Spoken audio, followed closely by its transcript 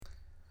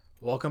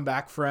Welcome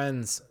back,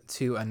 friends,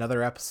 to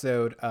another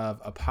episode of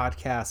a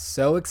podcast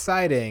so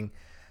exciting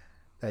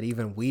that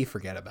even we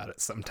forget about it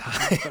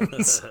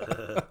sometimes.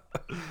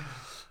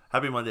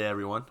 Happy Monday,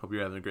 everyone. Hope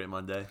you're having a great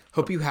Monday.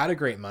 Hope you had a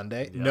great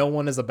Monday. Yeah. No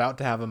one is about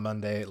to have a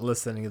Monday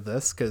listening to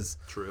this because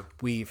True.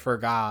 we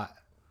forgot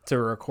to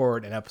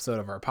record an episode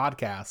of our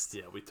podcast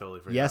Yeah, we totally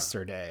forgot.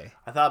 yesterday.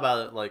 I thought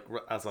about it like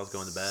as I was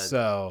going to bed.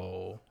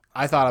 So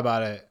I thought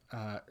about it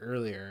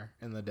earlier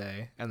in the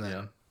day, and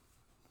then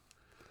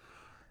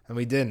and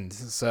we didn't.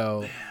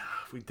 So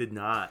We did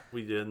not.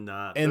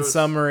 There in was-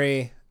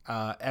 summary,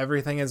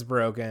 everything is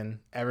broken.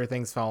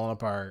 Everything's falling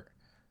apart.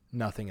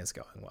 Nothing is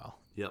going well.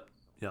 Yep.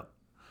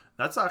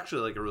 That's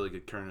actually like a really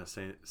good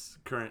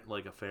current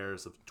like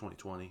affairs of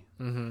 2020.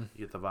 Mm-hmm.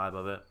 You get the vibe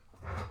of it.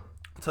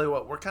 I'll tell you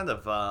what, we're kind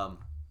of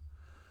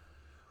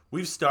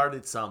we've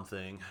started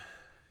something,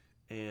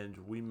 and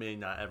we may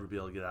not ever be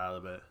able to get out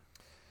of it.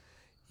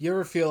 You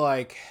ever feel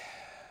like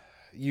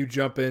you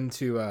jump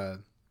into A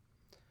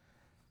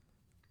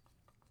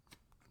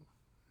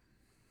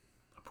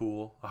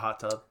pool, a hot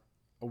tub.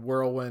 a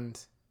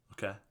whirlwind,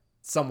 Okay.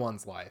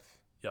 someone's life,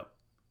 Yep.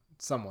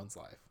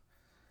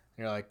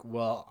 And you're like,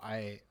 well,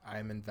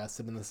 I'm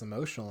invested in this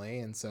emotionally,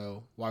 and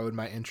so why would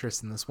my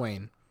interest in this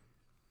wane?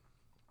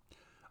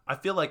 I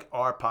feel like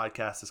our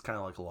podcast is kind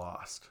of like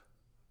Lost.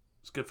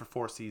 It's good for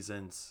 4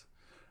 seasons,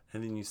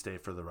 and then you stay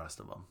for the rest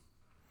of them.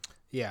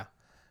 Yeah.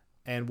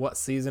 And what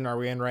season are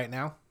we in right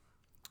now?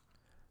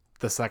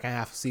 The second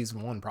half of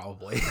season 1,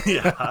 probably.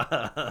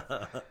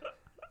 Yeah.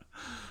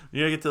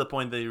 You're going to get to the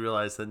point that you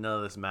realize that none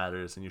of this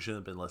matters, and you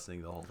shouldn't have been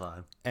listening the whole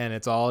time. And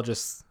it's all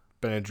just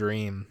been a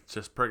dream. It's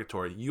just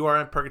purgatory. You are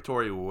in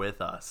purgatory with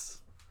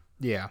us.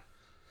 Yeah.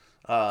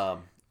 It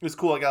was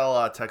cool. I got a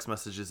lot of text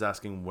messages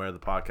asking where the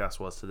podcast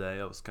was today.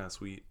 That was kind of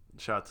sweet.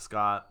 Shout out to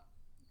Scott.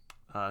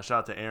 Shout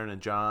out to Aaron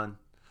and John.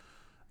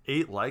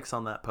 8 likes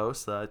on that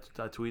post that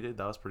I tweeted.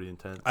 That was pretty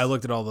intense. I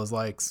looked at all those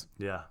likes.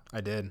 Yeah.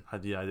 I did. I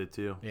did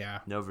too. Yeah.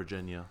 No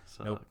Virginia.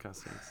 So Nope. that kind of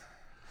stinks.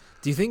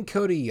 Do you think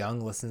Cody Young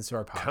listens to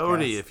our podcast?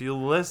 Cody, if you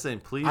listen,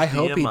 please I DM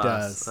hope he us.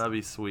 does. That'd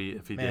be sweet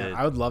if he Man, did.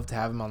 I would love to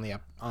have him on the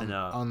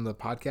know. on the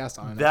podcast.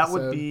 On an That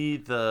episode. would be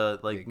the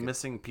Be good.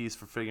 missing piece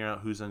for figuring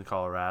out who's in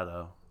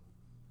Colorado.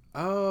 Oh,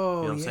 You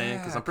know what I'm yeah, saying?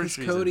 'Cause I'm pretty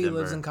sure he's in Cody Denver.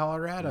 lives in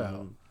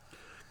Colorado.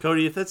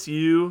 Cody, if that's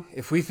you,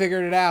 If we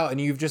figured it out and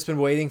you've just been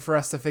waiting for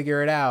us to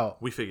figure it out,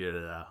 we figured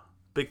it out.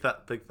 Big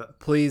that.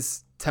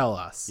 please tell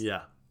us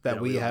Yeah. that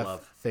Yeah, we would have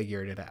love-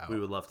 figured it out. We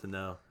would love to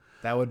know.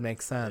 That would make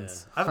Yeah.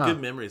 sense. I have Huh.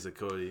 good memories of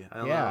Cody.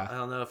 I Yeah.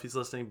 don't know if he's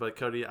listening, but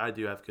Cody, I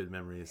do have good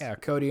memories. Yeah,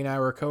 Cody and I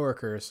were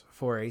coworkers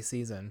for a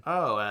season,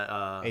 Oh,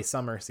 at a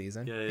summer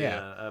season.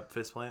 yeah. At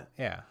Fist Plant.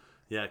 Yeah.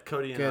 Yeah,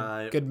 Cody and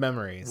I. Good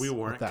memories. We with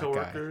weren't that guy.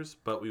 coworkers,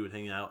 but we would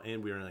hang out,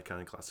 and we were in an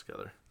accounting class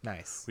together.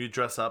 Nice. We'd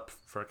dress up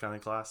for accounting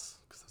class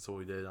because that's what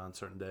we did on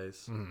certain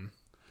days. Mm-hmm.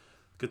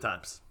 Good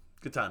times.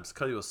 Good times.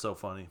 Cody was so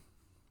funny.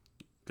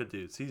 Good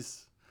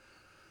dudes.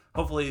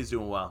 Hopefully he's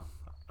doing well.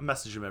 I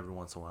message him every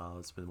once in a while.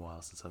 It's been a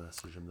while since I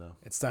messaged him, though.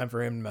 It's time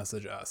for him to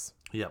message us.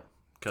 Yep.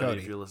 Cody,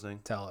 Cody. if you're listening.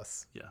 Tell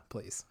us. Yeah.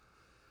 Please.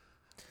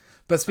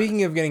 But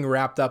speaking of getting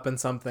wrapped up in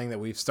something that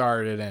we've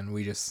started and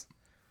we just...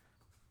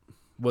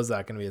 Was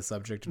that going to be a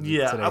subject of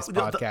Yeah. today's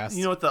podcast?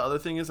 You know what the other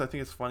thing is? I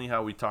think it's funny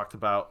how we talked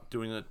about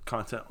doing the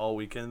content all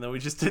weekend, and then we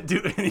just didn't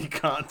do any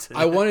content.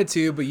 I wanted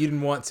to, but you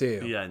didn't want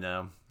to. Yeah, I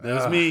know. It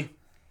was me.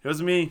 It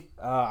was me.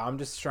 I'm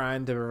just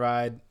trying to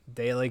provide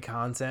daily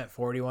content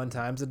 41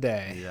 times a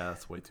day. Yeah,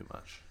 that's way too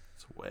much.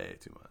 It's way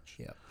too much.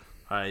 Yep.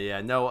 All right, yeah.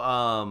 No,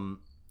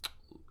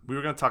 we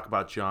were going to talk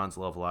about John's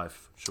love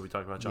life. Should we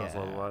talk about John's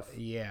love life?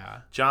 Yeah.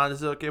 John,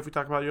 is it okay if we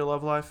talk about your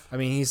love life? I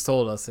mean, he's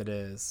told us it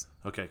is.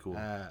 Okay,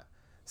 cool.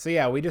 So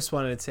yeah, we just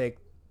wanted to take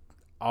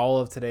all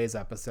of today's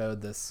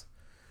episode, this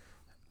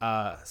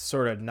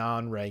sort of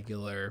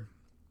non-regular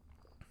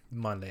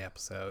Monday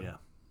episode, Yeah.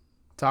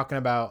 talking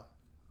about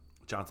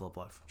John's love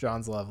life.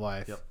 John's love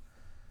life. Yep.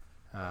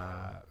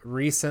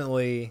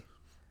 Recently,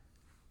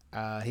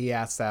 he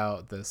asked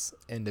out this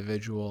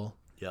individual,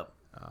 Yep.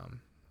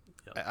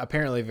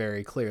 apparently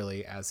very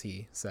clearly, as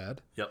he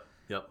said, Yep.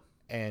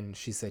 and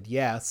she said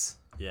yes.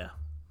 Yeah.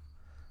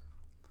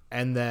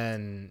 And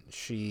then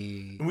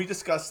she... And we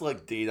discussed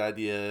like date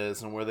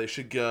ideas and where they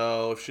should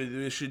go. If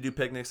they should do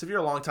picnics. If you're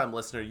a longtime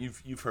listener,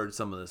 you've heard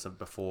some of this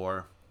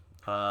before.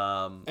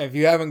 If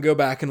you haven't, go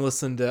back and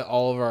listen to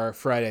all of our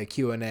Friday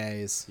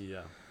Q&As.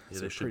 Yeah,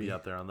 they should be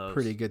out there on those.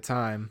 Pretty good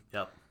time.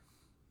 Yep.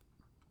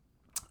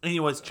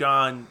 Anyways,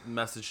 John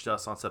messaged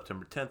us on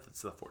September 10th.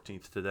 It's the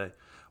 14th today.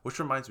 Which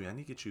reminds me, I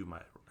need to get you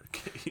my...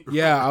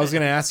 Yeah, I was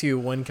going to ask you,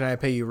 when can I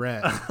pay you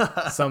rent?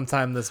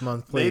 Sometime this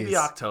month, please. Maybe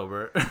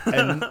October.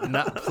 And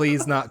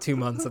please not 2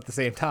 months at the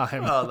same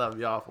time. Oh, that'd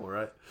be awful,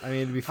 right? I mean,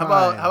 it'd be How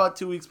fine. about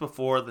 2 weeks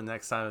before the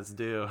next time it's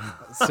due?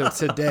 So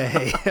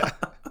today.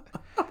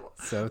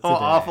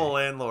 Awful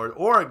landlord.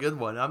 Or a good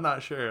one. I'm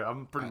not sure.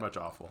 I'm pretty much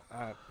awful.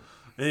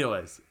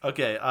 Anyways,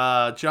 okay.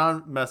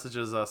 John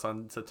messages us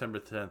on September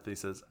 10th. He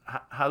says,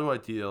 how do I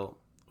deal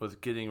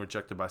with getting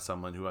rejected by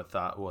someone who I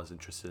thought was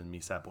interested in me?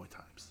 Sad boy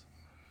times.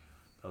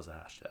 That was a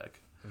hashtag.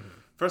 Mm-hmm.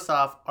 First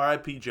off,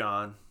 R.I.P.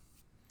 John.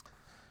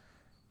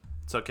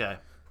 It's okay.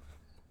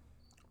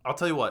 I'll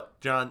tell you what,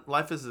 John.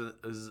 Life is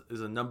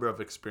a number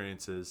of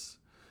experiences.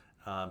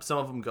 Some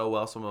of them go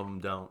well, some of them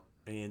don't.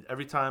 And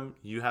every time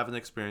you have an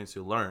experience,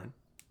 you learn,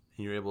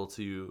 and you're able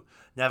to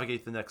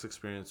navigate the next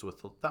experience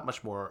with that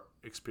much more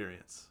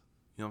experience.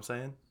 You know what I'm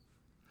saying?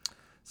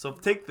 So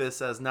take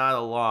this as not a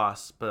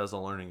loss, but as a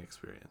learning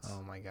experience.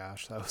 Oh my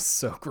gosh, that was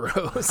so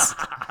gross.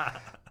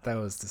 That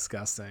was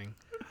disgusting.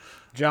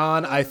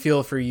 John, I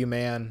feel for you,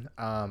 man.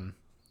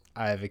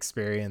 I've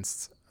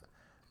experienced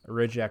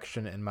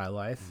rejection in my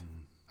life.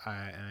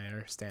 I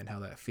understand how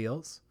that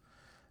feels.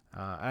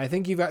 I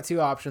think you've got two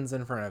options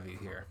in front of you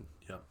here.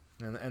 Yep.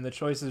 And the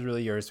choice is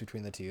really yours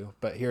between the two.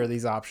 But here are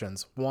these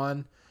options.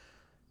 One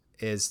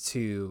is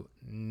to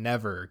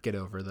never get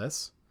over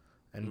this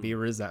and be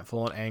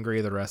resentful and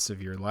angry the rest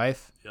of your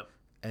life. Yep.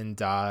 And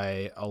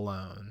die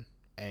alone,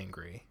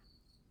 angry.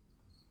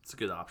 It's a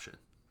good option.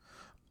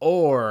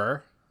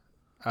 Or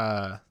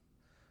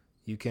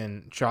you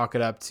can chalk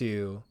it up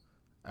to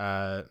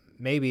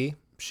maybe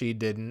she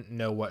didn't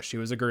know what she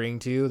was agreeing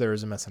to. There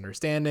was a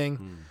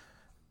misunderstanding.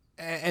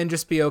 And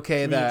just be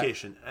okay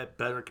Communication.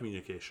 Better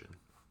communication.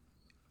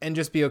 And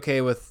just be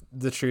okay with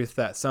the truth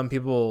that some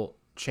people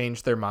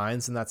change their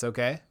minds, and that's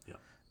okay. Yeah.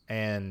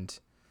 And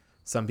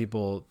some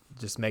people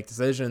just make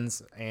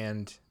decisions,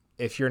 and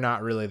if you're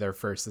not really their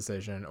first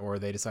decision, or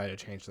they decide to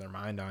change their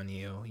mind on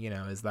you,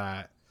 is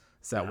that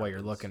what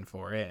you're looking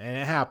for? And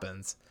it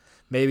happens.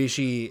 Maybe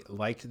she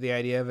liked the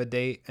idea of a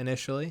date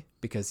initially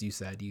because you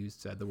said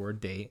the word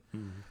date,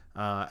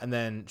 and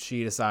then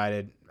she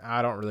decided,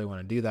 I don't really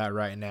want to do that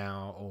right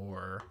now,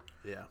 or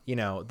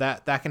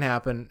that can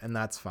happen, and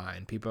that's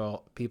fine.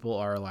 People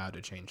are allowed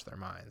to change their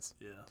minds.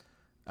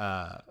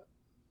 Yeah.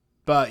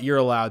 But you're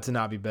allowed to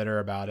not be bitter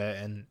about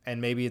it,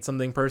 and maybe it's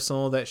something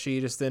personal that she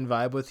just didn't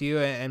vibe with you,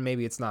 and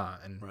maybe it's not.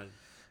 And right.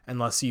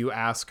 Unless you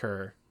ask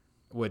her,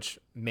 which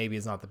maybe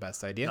is not the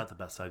best idea. Not the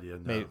best idea.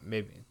 No.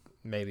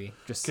 Maybe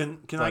just can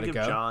let I it give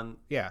go. John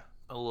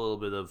a little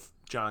bit of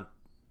John?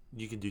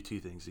 You can do two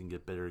things. You can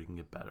get bitter. You can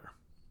get better.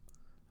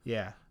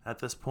 Yeah. At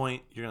this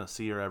point, you're gonna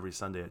see her every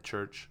Sunday at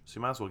church, so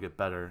you might as well get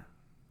better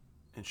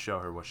and show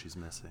her what she's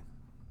missing.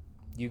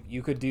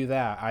 You could do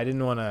that. I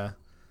didn't want to.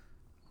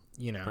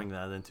 Bring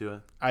that into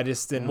it. I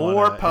just didn't more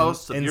wanna,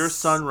 posts of your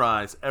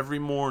sunrise every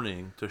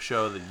morning to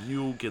show that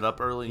you get up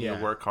early and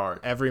you work hard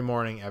every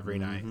morning, every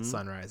night.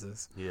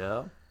 Sunrises.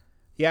 Yeah.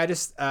 Yeah.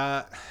 Just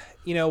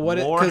what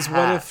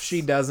if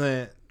she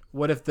doesn't?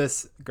 What if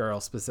this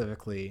girl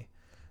specifically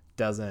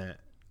doesn't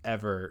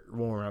ever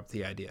warm up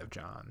the idea of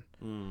John?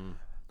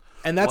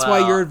 And that's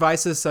why your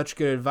advice is such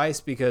good advice,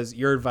 because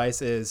your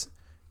advice is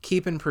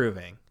keep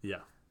improving. Yeah.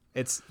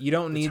 You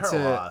don't need to. It's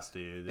her loss,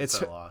 dude. It's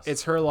her loss.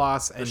 It's her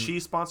loss. Does she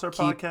sponsor a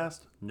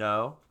podcast?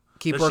 No.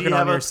 Keep Does working she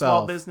have on a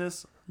yourself. small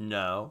business?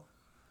 No.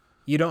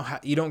 You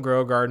don't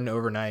grow a garden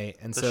overnight,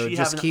 and Does so she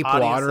just have an keep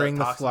audience watering that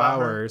the talks about her?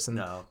 flowers, and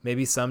No.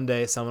 maybe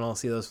someday someone will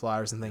see those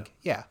flowers and think,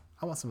 "Yeah,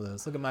 I want some of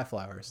those. Look at my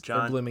flowers. John,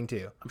 They're blooming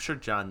too." I'm sure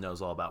John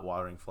knows all about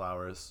watering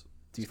flowers.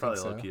 Do you He's probably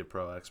think so? low-key a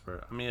pro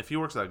expert. I mean, if he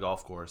works at a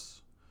golf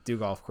course, Do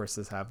golf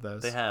courses have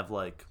those? they have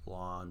like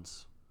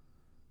lawns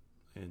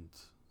and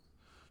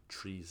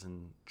trees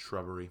and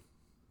shrubbery.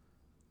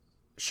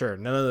 Sure,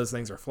 none of those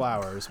things are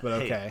flowers, but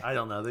okay. Hey, I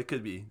don't know. There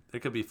could be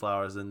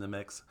flowers in the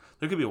mix.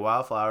 There could be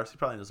wildflowers. He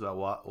probably knows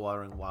about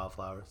watering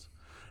wildflowers.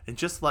 And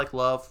just like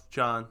love,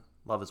 John,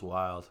 love is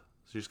wild.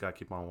 So you just gotta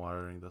keep on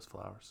watering those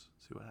flowers.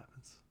 See what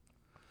happens.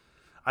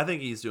 I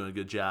think he's doing a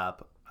good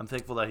job. I'm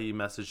thankful that he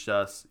messaged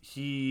us.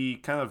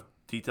 He kind of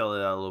detailed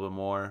it out a little bit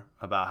more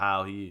about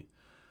how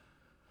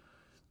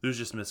there's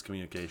just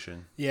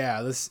miscommunication.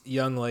 Yeah, this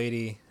young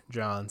lady,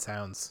 John,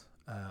 sounds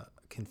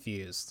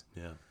confused.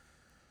 Yeah.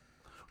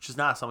 Which is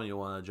not someone you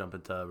want to jump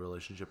into a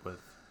relationship with.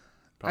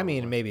 Probably. I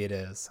mean, maybe it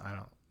is.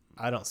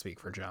 I don't speak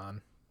for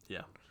John.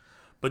 Yeah.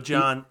 But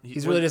John...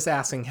 He's really just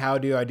asking, how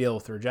do I deal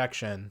with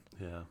rejection?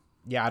 Yeah.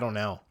 Yeah, I don't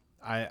know.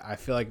 I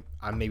feel like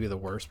I'm maybe the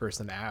worst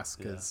person to ask,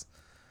 because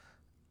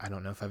I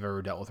don't know if I've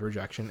ever dealt with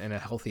rejection in a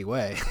healthy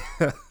way.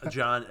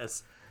 John,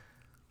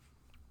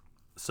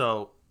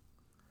 so...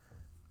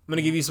 I'm going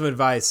to give you some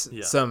advice,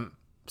 Yeah.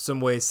 some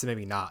ways to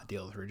maybe not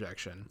deal with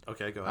rejection.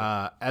 Okay, go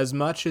ahead. As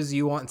much as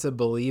you want to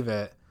believe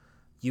it,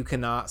 you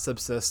cannot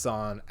subsist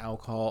on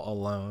alcohol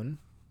alone.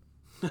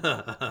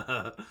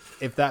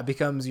 If that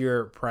becomes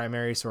your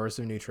primary source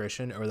of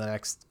nutrition over the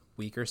next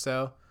week or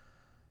so,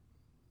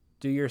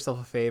 do yourself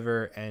a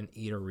favor and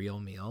eat a real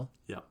meal.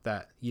 Yeah.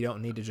 That you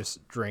don't need to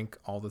just drink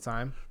all the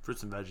time.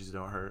 Fruits and veggies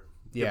don't hurt.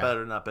 Yeah. Get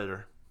better, not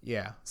bitter.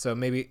 Yeah. So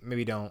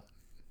maybe don't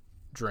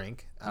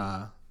drink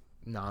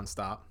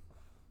nonstop,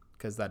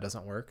 because that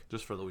doesn't work.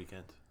 Just for the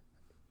weekend.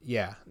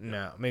 Yeah.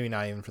 No, maybe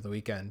not even for the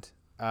weekend.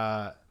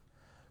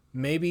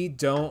 Maybe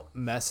don't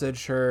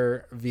message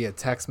her via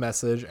text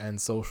message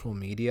and social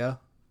media.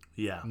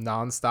 Yeah.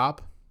 Nonstop.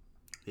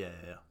 Yeah.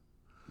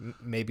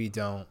 Maybe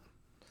don't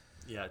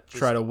Yeah.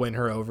 try to win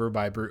her over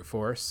by brute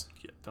force.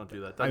 Yeah, don't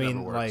do that. That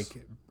never works.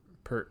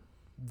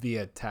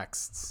 Via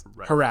texts.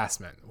 Right.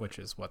 Harassment, which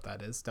is what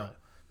that is.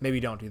 Maybe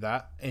don't do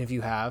that. And if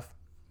you have,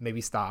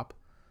 maybe stop.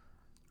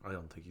 I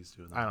don't think he's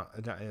doing that. I don't.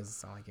 It doesn't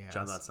sound like he has.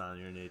 John, that's not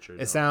in your nature.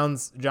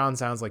 John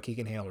sounds like he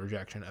can handle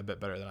rejection a bit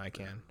better than I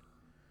can.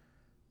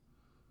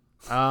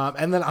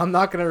 And then I'm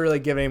not gonna really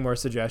give any more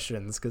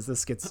suggestions because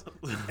this gets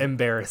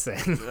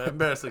embarrassing.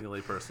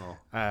 Embarrassingly personal.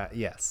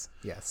 Yes,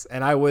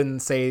 and I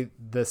wouldn't say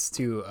this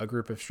to a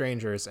group of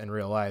strangers in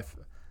real life,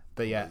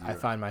 but yet I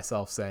find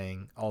myself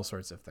saying all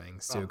sorts of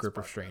things to a group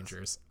of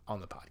strangers on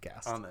the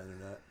podcast, on the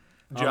internet.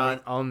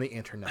 John, on the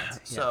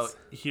internet. So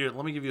here,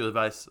 let me give you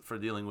advice for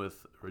dealing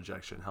with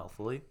rejection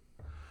healthily.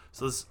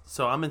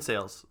 So I'm in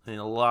sales, and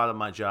a lot of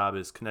my job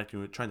is trying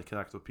to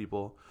connect with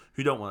people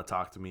who don't want to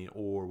talk to me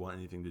or want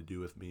anything to do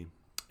with me.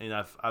 And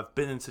I've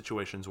been in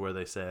situations where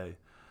they say,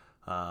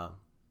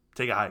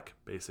 take a hike,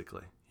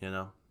 basically, you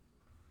know.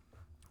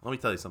 Let me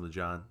tell you something,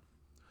 John.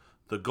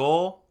 The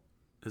goal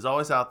is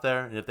always out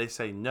there, and if they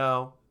say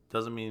no,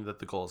 doesn't mean that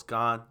the goal is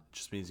gone. It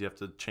just means you have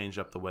to change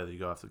up the way that you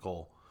go after the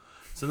goal.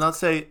 So let's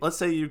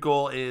say your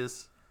goal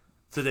is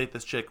to date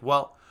this chick.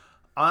 Well,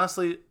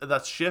 honestly,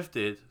 that's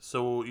shifted.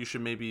 So you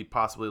should maybe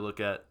possibly look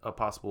at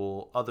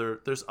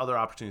there's other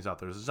opportunities out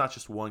there. There's not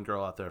just one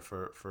girl out there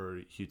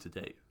for you to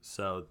date.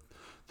 So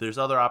there's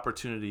other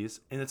opportunities,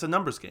 and it's a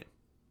numbers game.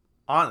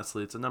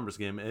 Honestly, it's a numbers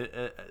game.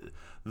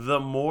 The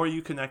more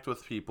you connect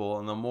with people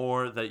and the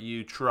more that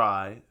you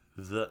try,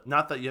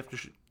 not that you're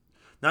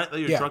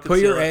drunk. Put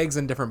your eggs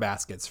in different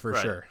baskets for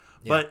sure.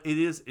 Yeah. But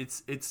it's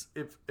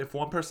if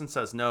one person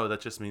says no,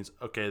 that just means,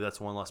 okay,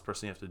 that's one less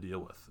person you have to deal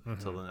with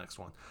until the next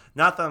one.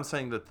 Not that I'm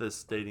saying that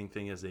this dating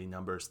thing is a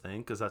numbers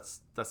thing, because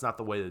that's not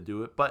the way to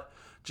do it. But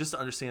just to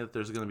understand that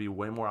there's going to be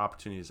way more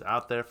opportunities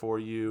out there for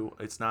you.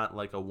 It's not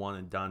like a one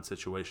and done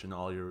situation.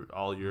 All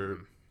your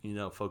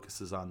focus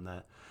is on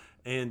that,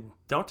 and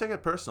don't take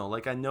it personal.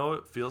 Like, I know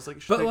it feels like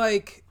you should.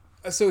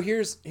 But so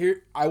here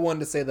I wanted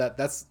to say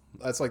that's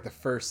like the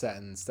first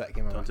sentence that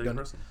came out. Don't take it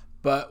personal.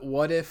 But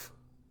what if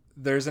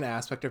there's an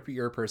aspect of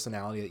your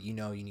personality that you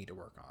need to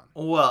work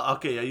on? Well,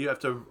 okay, you have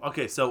to.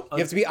 Okay, so you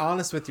have to be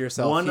honest with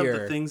yourself. One of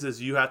the things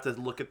is you have to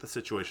look at the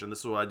situation. This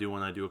is what I do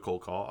when I do a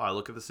cold call. I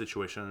look at the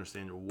situation,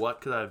 understand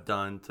what could I have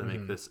done to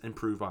make this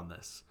improve on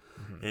this,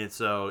 and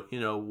so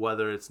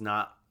whether it's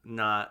not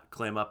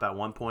clam up at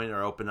one point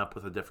or open up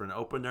with a different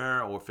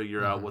opener or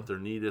figure out what their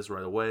need is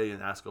right away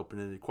and ask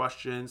open-ended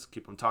questions,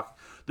 keep them talking.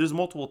 There's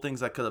multiple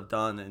things I could have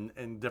done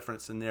in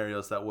different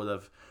scenarios that would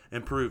have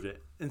improved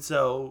it. And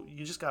so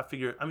you just got to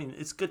figure,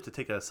 it's good to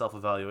take a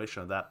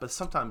self-evaluation of that, but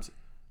sometimes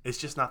it's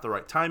just not the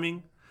right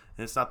timing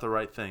and it's not the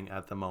right thing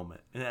at the moment.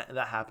 And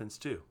that happens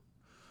too.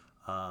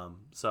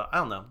 So I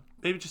don't know.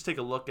 Maybe just take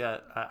a look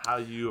at how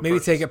you maybe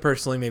take it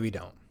personally, maybe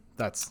don't.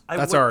 That's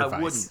our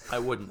advice. I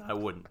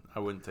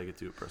wouldn't take it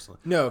too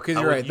personally. No,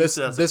 because you're right.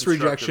 This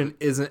rejection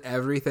isn't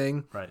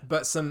everything, right?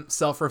 But some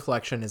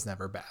self-reflection is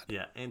never bad.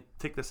 Yeah, and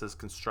take this as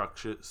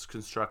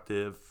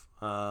constructive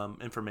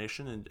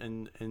information,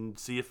 and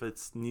see if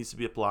it needs to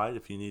be applied.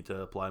 If you need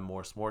to apply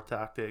more SMORE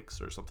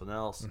tactics or something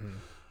else,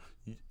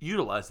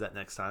 utilize that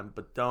next time.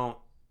 But don't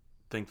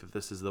think that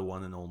this is the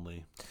one and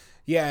only.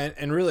 Yeah,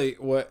 and really,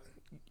 what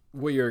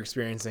you're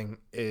experiencing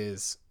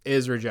is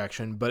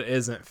rejection, but it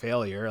isn't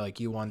failure. Like,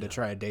 you wanted to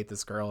try to date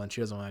this girl and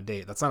she doesn't want to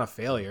date. That's not a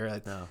failure.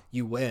 Like, no.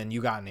 You win.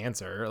 You got an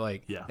answer.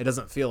 Like, it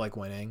doesn't feel like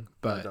winning,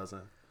 but it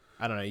doesn't.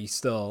 I don't know. You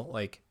still,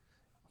 like,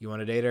 you want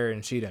to date her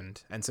and she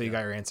didn't. And so you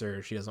got your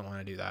answer. She doesn't want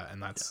to do that.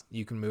 And that's,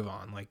 you can move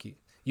on. Like,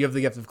 you have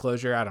the gift of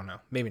closure. I don't know.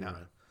 Maybe not.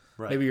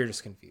 Right. Maybe you're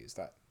just confused.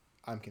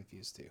 I'm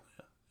confused too.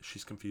 Yeah.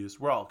 She's confused.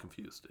 We're all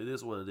confused. It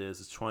is what it is.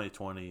 It's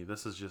 2020.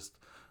 This is just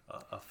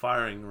a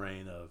firing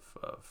rain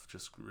of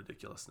just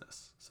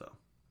ridiculousness. So,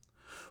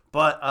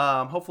 but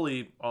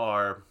hopefully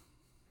our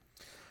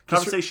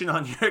conversation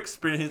on your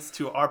experience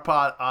to our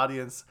pod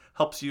audience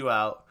helps you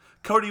out.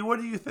 Cody, what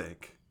do you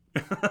think?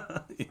 You know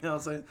what I'm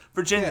saying?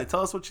 Virginia,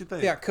 tell us what you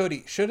think. Yeah,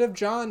 Cody, should have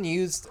John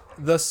used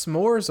the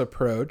s'mores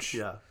approach?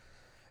 Yeah.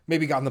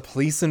 Maybe gotten the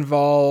police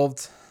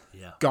involved.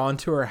 Yeah. Gone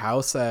to her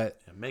house at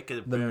make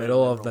it the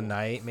middle of the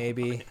night,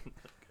 maybe.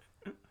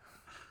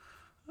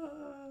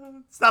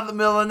 It's not the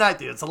middle of the night,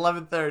 dude. It's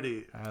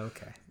 11:30.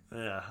 Okay.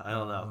 Yeah, I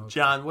don't know. Okay.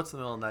 John, what's the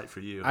middle of the night for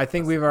you? I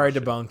think we've already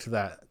debunked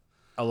that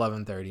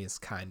 11:30 is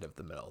kind of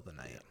the middle of the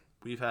night. Yeah.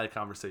 We've had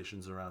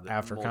conversations around it.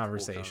 After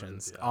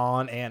conversations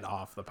on and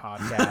off the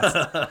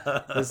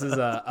podcast. This is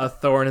a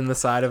thorn in the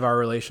side of our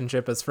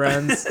relationship as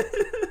friends.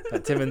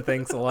 That Timon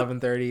thinks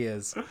 11:30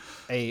 is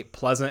a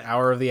pleasant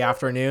hour of the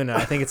afternoon, and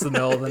I think it's the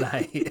middle of the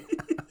night.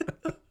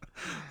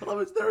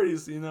 11:30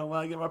 is, when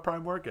I get my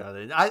prime workout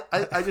in.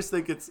 I just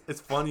think it's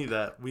funny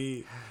that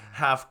we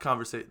have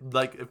conversation.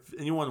 Like, if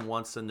anyone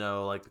wants to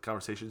know, like, the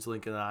conversations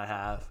Lincoln and I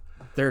have,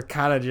 they're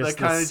kind of just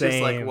the same.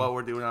 Just like what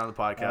we're doing on the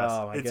podcast.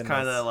 Oh, my it's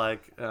kind of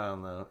like, I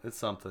don't know. It's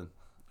something.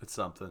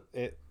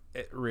 It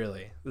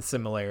really, the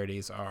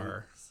similarities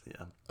are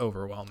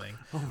overwhelming.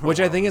 Overall. Which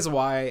I think is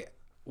why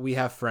we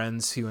have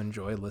friends who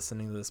enjoy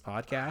listening to this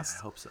podcast.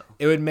 I hope so.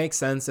 It would make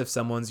sense if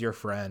someone's your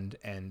friend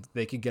and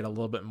they could get a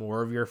little bit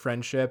more of your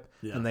friendship,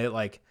 and that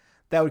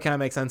would kind of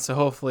make sense. So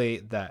hopefully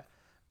that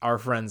our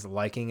friends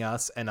liking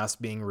us and us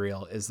being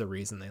real is the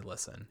reason they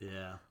listen.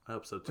 Yeah, I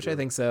hope so too. Which I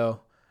think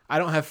so. I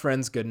don't have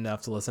friends good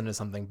enough to listen to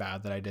something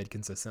bad that I did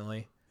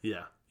consistently.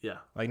 Yeah. Yeah.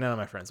 Like none of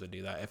my friends would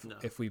do that. No.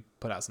 If we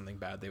put out something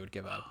bad, they would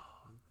give up.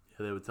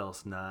 Yeah, they would tell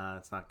us, nah,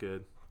 it's not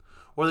good.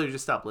 Or they would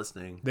just stop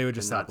listening. They would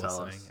just and stop not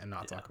tell listening us. and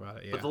not talk about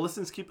it. Yeah. But the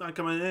listens keep on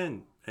coming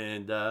in.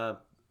 And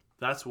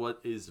that's what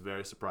is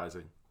very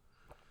surprising.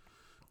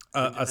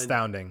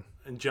 Astounding.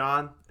 And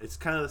John, it's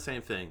kind of the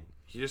same thing.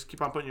 You just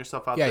keep on putting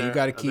yourself out Yeah, there. you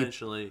gotta keep-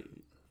 Eventually,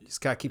 You just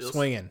gotta keep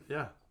swinging.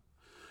 yeah.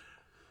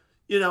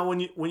 You know, when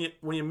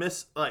you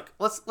miss, like,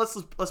 let's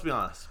be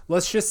honest.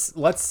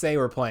 Let's say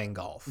we're playing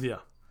golf Yeah.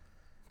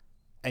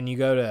 and you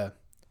go to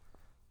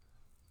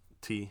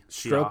Tee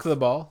stroke off, the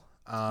ball.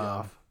 tee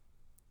off.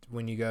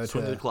 When you go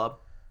Swing to the to club.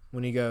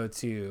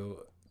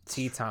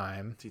 tea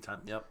time, Tee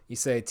time. Yep. you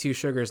say 2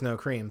 sugars, no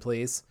cream,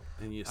 please,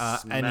 And you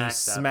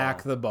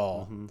smack the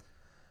ball, Mm-hmm.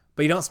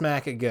 but you don't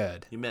smack it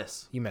good. You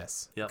miss. You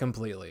miss Yep.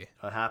 completely.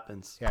 It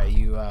happens. Yeah,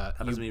 you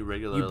Happens to me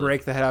regularly. you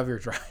break the head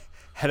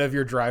of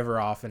your driver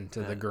off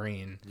into the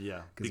green.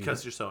 Yeah.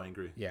 Because you're so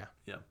angry. Yeah.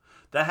 Yeah.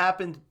 That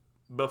happened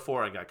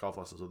before I got golf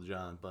lessons with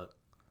John, but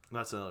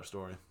that's another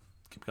story.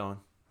 Keep going.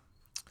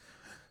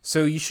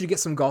 So you should get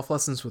some golf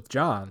lessons with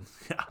John.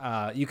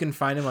 You can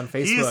find him on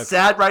Facebook. He's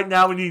sad right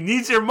now when he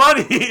needs your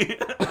money.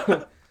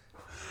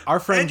 Our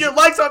friend And your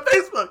likes on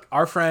Facebook.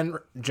 Our friend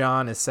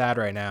John is sad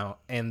right now,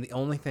 and the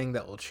only thing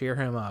that will cheer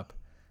him up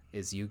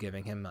is you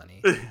giving him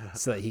money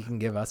so that he can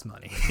give us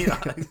money. Yeah,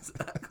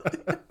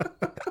 exactly.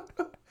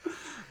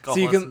 So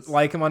you can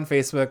like him on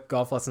Facebook,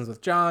 Golf Lessons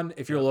with John.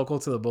 If you're local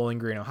to the Bowling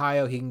Green,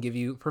 Ohio, he can give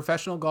you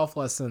professional golf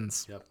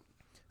lessons. Yep.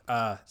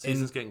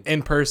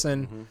 In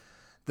person. Mm-hmm.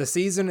 The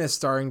season is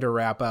starting to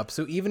wrap up,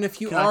 so even if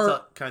you Can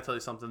I tell you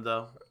something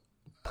though?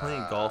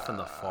 Playing golf in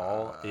the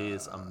fall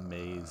is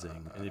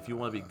amazing, and if you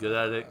want to be good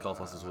at it, Golf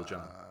Lessons with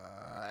John.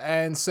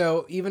 And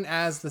so even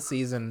as the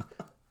season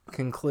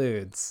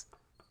concludes,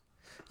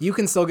 you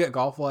can still get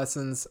golf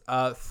lessons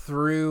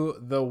through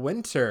the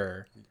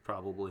winter.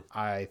 Probably.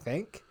 I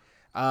think.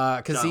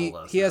 Because he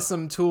has has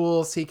some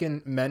tools. He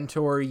can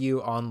mentor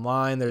you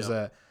online. There's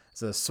Yep.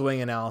 a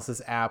swing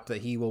analysis app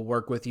that he will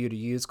work with you to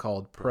use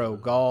called Pro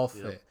Golf.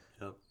 Yep. It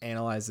Yep.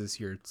 analyzes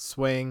your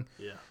swing.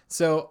 Yeah.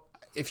 So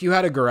if you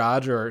had a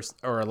garage or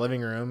a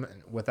living room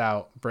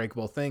without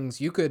breakable things,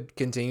 you could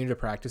continue to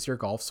practice your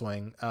golf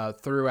swing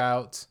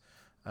throughout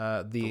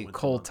the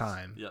cold months.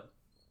 time. Yep.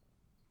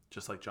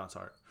 Just like John's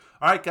heart.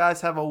 All right,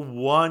 guys. Have a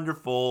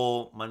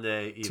wonderful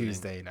Monday evening.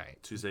 Tuesday night.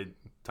 Tuesday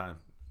time.